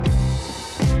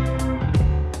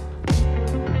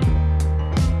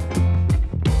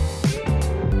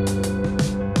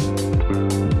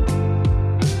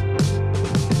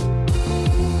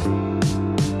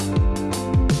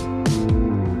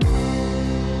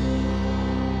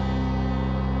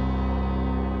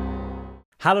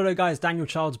Hello there guys, Daniel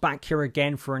Childs back here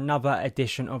again for another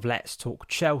edition of Let's Talk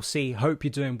Chelsea. Hope you're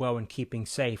doing well and keeping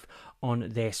safe on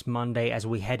this Monday as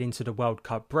we head into the World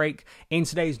Cup break. In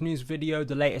today's news video,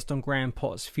 the latest on Graham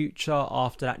Potter's future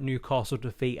after that Newcastle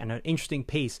defeat and an interesting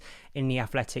piece in The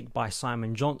Athletic by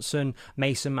Simon Johnson.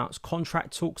 Mason Mount's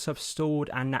contract talks have stalled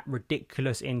and that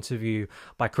ridiculous interview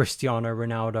by Cristiano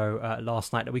Ronaldo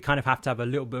last night that we kind of have to have a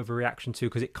little bit of a reaction to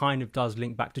because it kind of does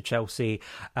link back to Chelsea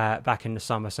back in the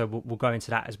summer. So we'll go into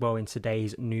that as well in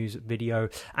today's news video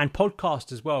and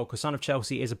podcast as well, because Son of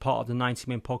Chelsea is a part of the 90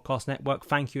 Min Podcast Network.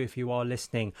 Thank you if you are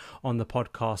listening on the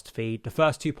podcast feed. The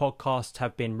first two podcasts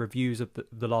have been reviews of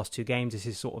the last two games. This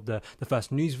is sort of the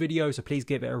first news video, so please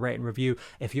give it a rate and review.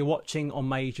 If you're watching on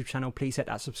my YouTube channel, please hit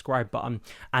that subscribe button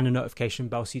and the notification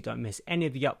bell so you don't miss any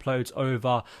of the uploads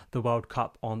over the World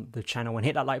Cup on the channel, and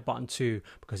hit that like button too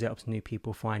because it helps new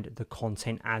people find the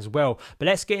content as well. But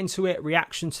let's get into it.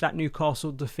 Reaction to that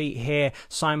Newcastle defeat here.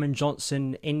 Simon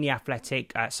Johnson in The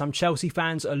Athletic. Some Chelsea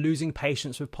fans are losing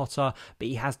patience with Potter, but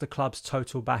he has the club's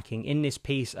total backing. In this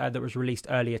piece that was released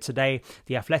earlier today,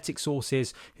 The Athletic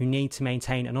sources, who need to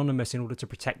maintain anonymous in order to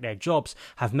protect their jobs,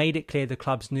 have made it clear the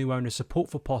club's new owner's support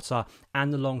for Potter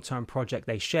and the long-term project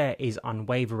they share is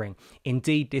unwavering.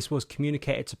 Indeed, this was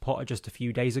communicated to Potter just a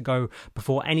few days ago.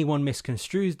 Before anyone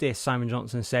misconstrues this, Simon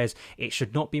Johnson says, it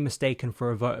should not be mistaken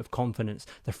for a vote of confidence,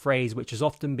 the phrase which has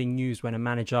often been used when a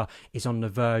manager is on the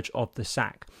verge of the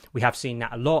sack. We have seen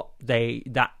that a lot.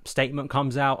 That statement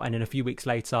comes out and then a few weeks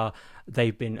later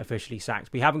they've been officially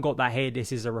sacked. We haven't got that here.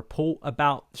 This is a report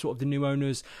about sort of the new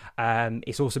owners.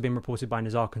 It's also been reported by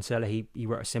Nazar Kinsella. He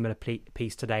wrote a similar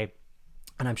piece today.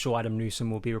 And I'm sure Adam Newsom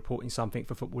will be reporting something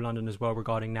for Football London as well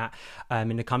regarding that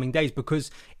in the coming days, because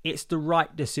it's the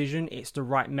right decision. It's the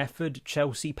right method.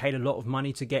 Chelsea paid a lot of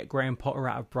money to get Graham Potter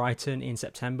out of Brighton in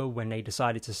September when they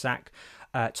decided to sack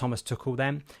Thomas Tuchel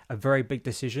then. A very big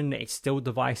decision. It's still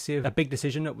divisive. A big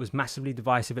decision that was massively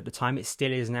divisive at the time. It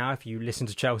still is now if you listen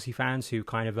to Chelsea fans who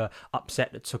kind of are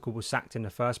upset that Tuchel was sacked in the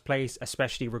first place,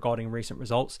 especially regarding recent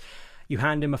results. You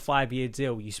hand him a 5-year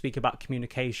deal. You speak about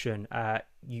communication.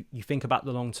 You think about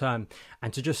the long term.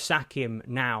 And to just sack him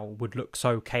now would look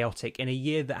so chaotic. In a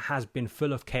year that has been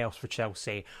full of chaos for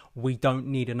Chelsea, we don't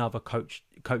need another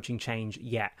coaching change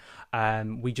yet.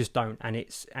 We just don't. And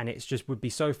it's just would be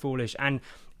so foolish. And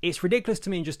it's ridiculous to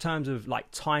me in just terms of like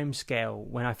time scale.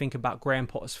 When I think about Graham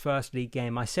Potter's first league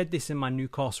game, I said this in my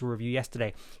Newcastle review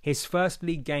yesterday. His first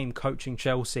league game coaching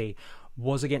Chelsea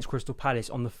was against Crystal Palace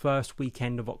on the first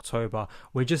weekend of October.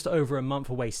 We're just over a month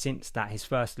away since that, his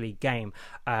first league game.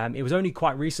 It was only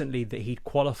quite recently that he'd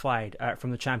qualified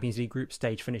from the Champions League group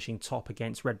stage, finishing top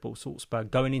against Red Bull Salzburg,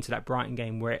 going into that Brighton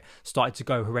game where it started to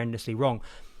go horrendously wrong.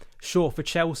 Sure, for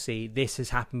Chelsea, this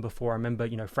has happened before. I remember,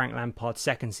 Frank Lampard's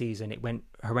second season, it went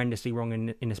horrendously wrong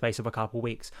in the space of a couple of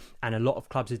weeks. And a lot of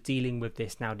clubs are dealing with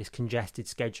this now, this congested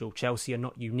schedule. Chelsea are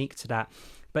not unique to that.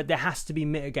 But there has to be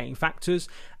mitigating factors,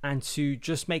 and to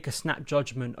just make a snap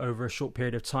judgment over a short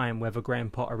period of time whether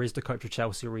Graham Potter is the coach of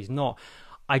Chelsea or he's not,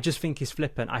 I just think is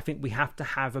flippant. I think we have to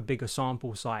have a bigger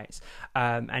sample size.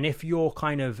 And if you're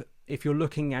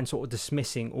looking and sort of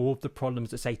dismissing all of the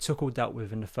problems that, say, Tuchel dealt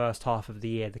with in the first half of the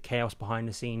year, the chaos behind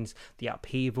the scenes, the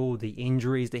upheaval, the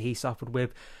injuries that he suffered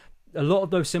with, a lot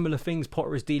of those similar things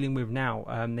Potter is dealing with now.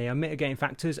 They are mitigating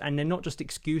factors, and they're not just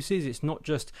excuses. It's not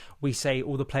just we say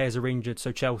all the players are injured,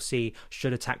 so Chelsea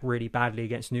should attack really badly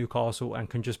against Newcastle and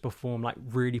can just perform like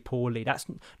really poorly.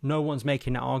 No one's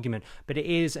making that argument, but it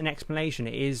is an explanation.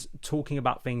 It is talking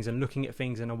about things and looking at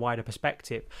things in a wider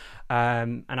perspective.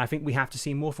 And I think we have to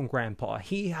see more from Graham Potter.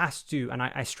 He has to, and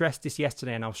I stressed this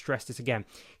yesterday and I'll stress this again,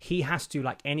 he has to,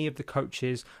 like any of the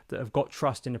coaches that have got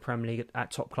trust in the Premier League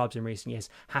at top clubs in recent years,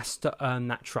 has to earn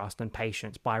that trust and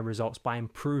patience by results, by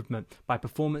improvement, by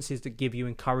performances that give you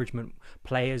encouragement,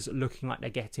 players looking like they're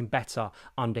getting better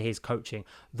under his coaching.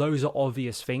 Those are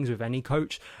obvious things with any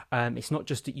coach. It's not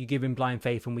just that you give him blind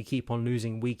faith and we keep on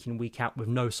losing week in, week out with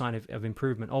no sign of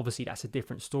improvement. Obviously, that's a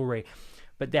different story.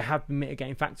 But there have been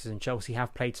mitigating factors, and Chelsea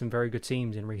have played some very good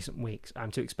teams in recent weeks.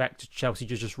 To expect Chelsea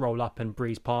to just roll up and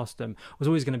breeze past them was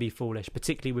always going to be foolish,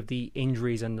 particularly with the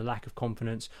injuries and the lack of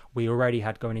confidence we already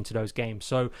had going into those games.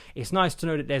 So it's nice to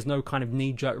know that there's no kind of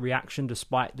knee-jerk reaction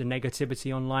despite the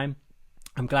negativity online.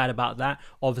 I'm glad about that.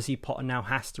 Obviously, Potter now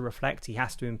has to reflect. He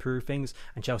has to improve things,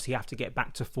 and Chelsea have to get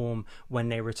back to form when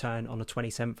they return on the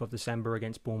 27th of December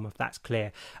against Bournemouth. That's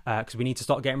clear, because we need to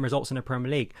start getting results in the Premier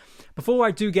League. Before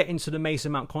I do get into the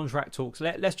Mason Mount contract talks,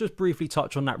 let's just briefly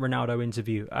touch on that Ronaldo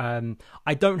interview.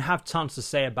 I don't have tons to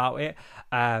say about it.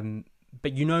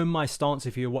 But you know my stance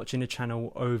if you're watching the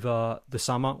channel over the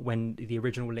summer when the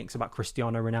original links about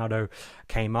Cristiano Ronaldo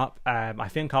came up. I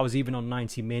think I was even on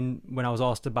 90 Min when I was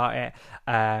asked about it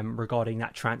regarding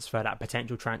that transfer, that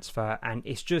potential transfer. And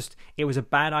it was a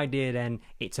bad idea then.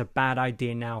 It's a bad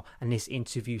idea now. And this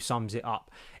interview sums it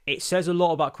up. It says a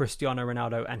lot about Cristiano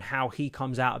Ronaldo and how he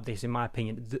comes out of this, in my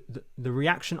opinion. The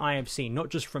reaction I have seen, not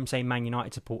just from, say, Man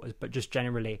United supporters, but just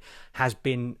generally, has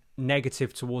been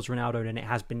negative towards Ronaldo than it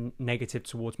has been negative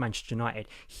towards Manchester United.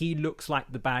 He looks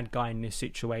like the bad guy in this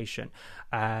situation,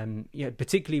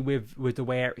 particularly with the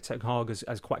way Erik ten Hag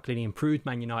has quite clearly improved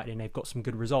Man United and they've got some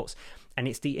good results. And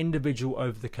it's the individual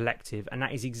over the collective, and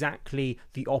that is exactly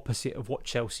the opposite of what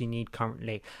Chelsea need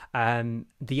currently.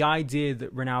 The idea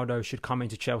that Ronaldo should come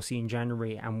into Chelsea in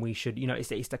January and we should,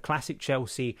 it's the classic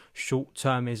Chelsea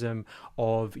short-termism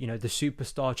of, the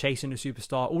superstar, chasing the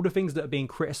superstar, all the things that are being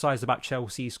criticised about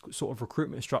Chelsea's sort of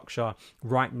recruitment structure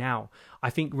right now. I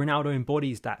think Ronaldo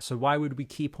embodies that. So why would we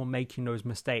keep on making those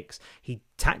mistakes? He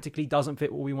tactically doesn't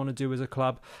fit what we want to do as a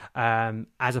club.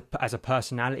 As a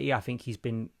personality, I think he's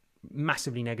been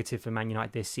massively negative for Man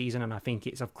United this season, and I think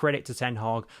it's of credit to Ten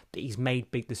Hag that he's made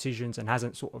big decisions and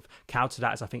hasn't sort of cowed to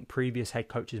that as I think previous head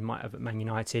coaches might have at Man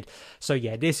United. So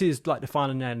yeah, this is like the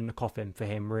final nail in the coffin for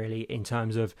him really in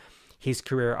terms of his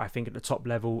career, I think, at the top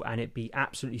level, and it'd be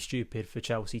absolutely stupid for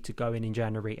Chelsea to go in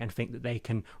January and think that they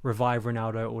can revive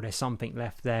Ronaldo or there's something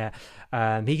left there.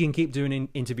 He can keep doing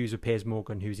interviews with Piers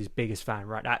Morgan, who's his biggest fan,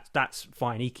 right? That's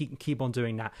fine. He can keep on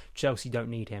doing that. Chelsea don't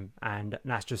need him, and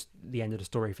that's just the end of the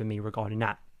story for me regarding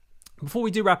that. Before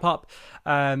we do wrap up,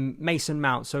 Mason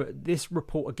Mount. So this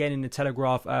report again in the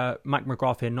Telegraph, Mike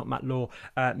McGrath here, not Matt Law.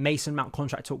 Mason Mount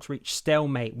contract talks reach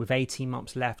stalemate with 18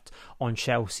 months left on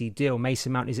Chelsea deal.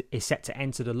 Mason Mount is set to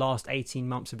enter the last 18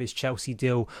 months of his Chelsea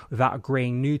deal without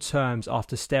agreeing new terms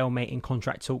after stalemate in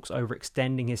contract talks over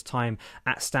extending his time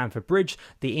at Stamford Bridge.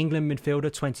 The England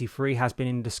midfielder, 23, has been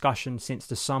in discussion since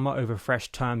the summer over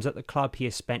fresh terms at the club. He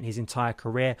has spent his entire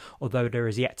career, although there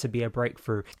is yet to be a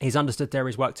breakthrough. He's understood there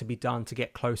is work to be done to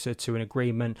get closer to an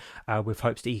agreement with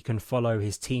hopes that he can follow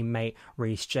his teammate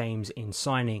Reece James in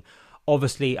signing.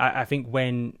 Obviously, I think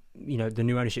when the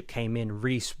new ownership came in,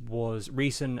 Reece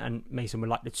and Mason were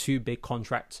like the two big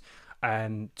contract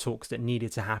talks that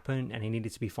needed to happen and he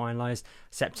needed to be finalised.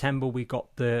 September, we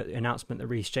got the announcement that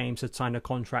Reece James had signed a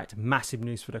contract. Massive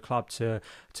news for the club to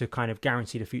kind of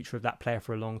guarantee the future of that player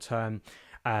for a long term.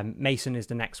 Mason is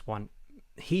the next one.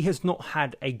 He has not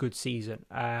had a good season.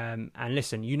 And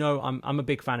listen, I'm a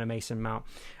big fan of Mason Mount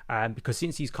because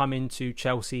since he's come into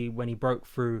Chelsea, when he broke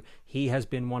through, he has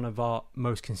been one of our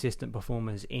most consistent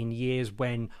performers in years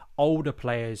when older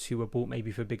players who were bought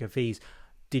maybe for bigger fees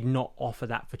did not offer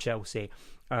that for Chelsea.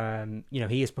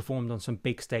 He has performed on some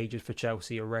big stages for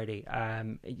Chelsea already.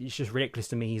 It's just ridiculous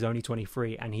to me. He's only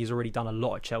 23 and he's already done a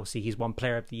lot at Chelsea. He's won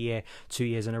Player of the Year 2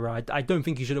 years in a row. I don't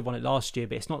think he should have won it last year,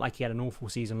 but it's not like he had an awful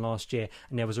season last year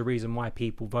and there was a reason why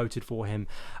people voted for him.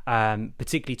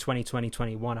 Particularly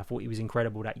 2020-21, I thought he was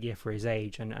incredible that year for his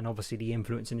age and obviously the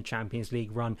influence in the Champions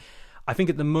League run. I think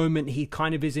at the moment he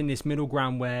kind of is in this middle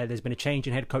ground where there's been a change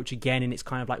in head coach again and it's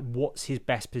kind of like, what's his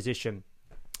best position?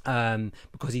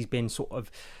 Because he's been sort of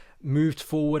moved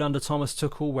forward under Thomas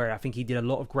Tuchel, where I think he did a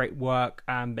lot of great work,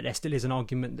 but there still is an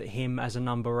argument that him as a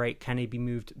number 8, can he be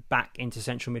moved back into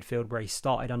central midfield where he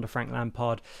started under Frank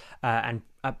Lampard, and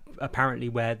apparently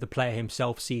where the player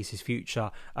himself sees his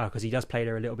future, because he does play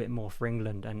there a little bit more for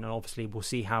England, and obviously we'll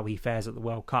see how he fares at the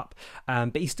World Cup.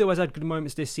 But he still has had good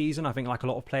moments this season. I think like a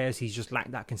lot of players, he's just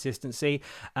lacked that consistency,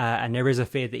 and there is a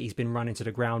fear that he's been run into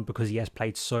the ground because he has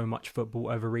played so much football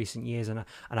over recent years, and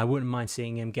I wouldn't mind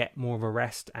seeing him get more of a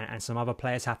rest, and some other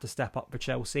players have to step up for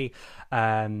Chelsea,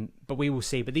 but we will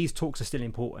see. But these talks are still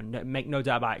important, make no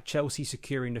doubt about it. Chelsea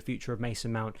securing the future of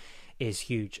Mason Mount is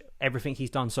huge. Everything he's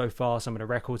done so far, some of the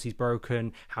records he's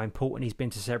broken, how important he's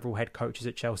been to several head coaches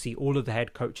at Chelsea, all of the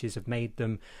head coaches have made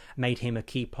him a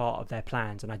key part of their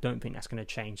plans, and I don't think that's going to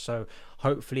change. So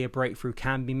hopefully a breakthrough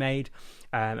can be made,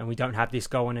 and we don't have this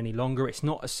go on any longer. It's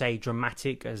not as, say,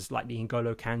 dramatic as like the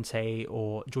N'Golo Kante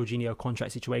or Jorginho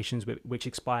contract situations which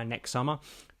expire next summer,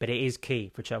 but it is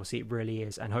key for Chelsea. It really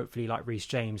is, and hopefully, like Reece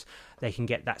James, they can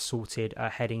get that sorted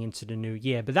heading into the new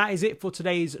year. But that is it for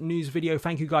today's news video.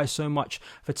 Thank you guys so much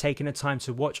for taking the time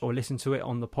to watch or listen to it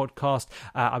on the podcast.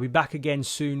 I'll be back again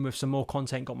soon with some more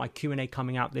content. Got my Q&A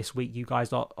coming out this week. You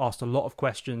guys asked a lot of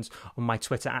questions on my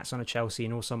Twitter @SonOfChelsea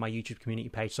and also my YouTube community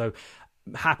page. So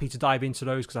happy to dive into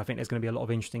those because I think there's going to be a lot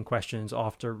of interesting questions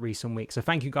after recent weeks. So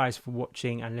thank you guys for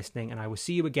watching and listening, and I will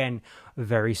see you again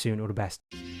very soon. All the best.